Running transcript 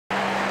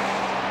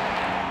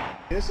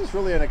This is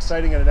really an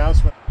exciting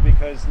announcement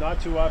because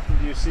not too often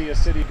do you see a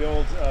city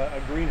build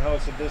a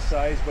greenhouse of this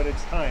size, but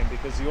it's time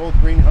because the old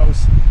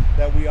greenhouse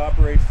that we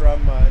operate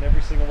from, and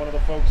every single one of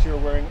the folks here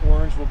wearing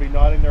orange will be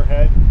nodding their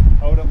head,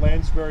 out at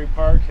Lanspeary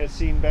Park has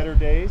seen better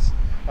days.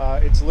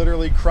 It's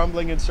literally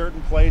crumbling in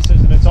certain places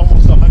and it's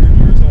almost 100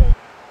 years old.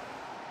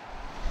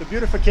 The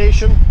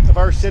beautification of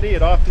our city,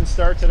 it often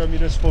starts at our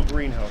municipal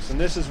greenhouse, and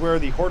this is where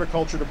the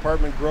Horticulture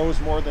Department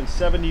grows more than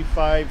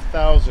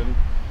 75,000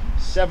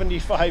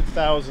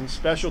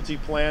 specialty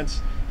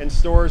plants and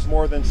stores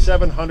more than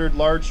 700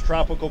 large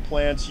tropical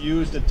plants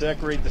used to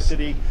decorate the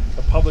city,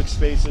 the public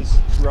spaces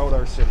throughout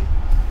our city.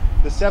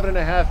 The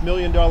 $7.5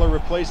 million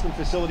replacement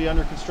facility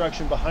under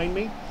construction behind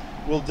me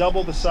will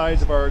double the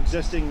size of our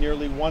existing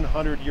nearly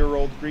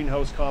 100-year-old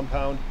greenhouse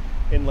compound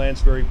in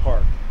Lanspeary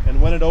Park.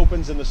 And when it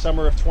opens in the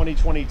summer of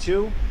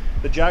 2022,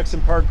 the Jackson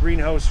Park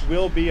Greenhouse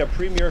will be a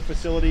premier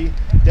facility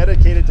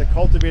dedicated to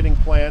cultivating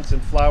plants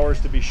and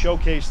flowers to be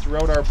showcased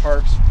throughout our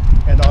parks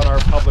and on our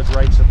public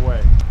rights of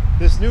way.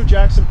 This new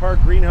Jackson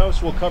Park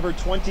Greenhouse will cover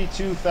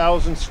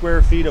 22,000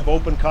 square feet of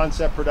open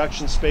concept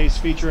production space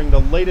featuring the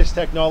latest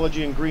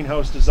technology in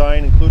greenhouse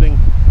design, including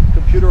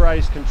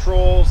computerized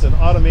controls and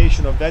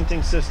automation of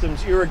venting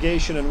systems,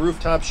 irrigation and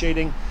rooftop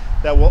shading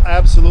that will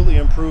absolutely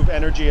improve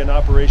energy and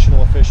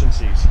operational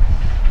efficiencies.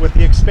 With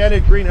the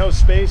expanded greenhouse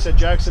space at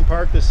Jackson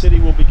Park, the city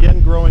will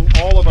begin growing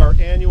all of our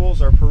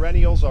annuals, our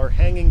perennials, our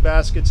hanging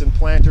baskets and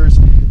planters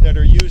that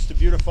are used to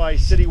beautify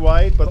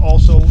citywide, but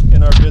also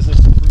in our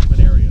business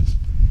improvement areas.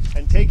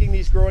 And taking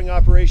these growing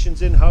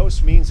operations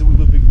in-house means that we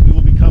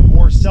will become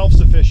more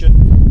self-sufficient,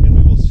 and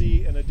we will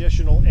see an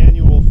additional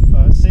annual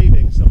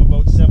savings of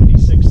about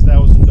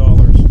 $76,000.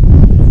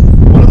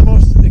 One of the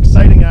most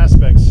exciting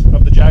aspects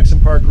of the Jackson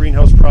Park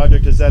Greenhouse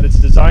project is that its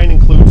design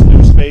includes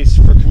new space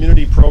for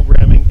community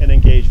programming and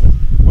engagement.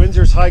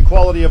 Windsor's high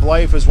quality of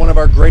life is one of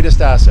our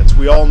greatest assets.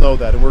 We all know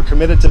that, and we're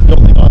committed to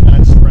building on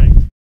that space.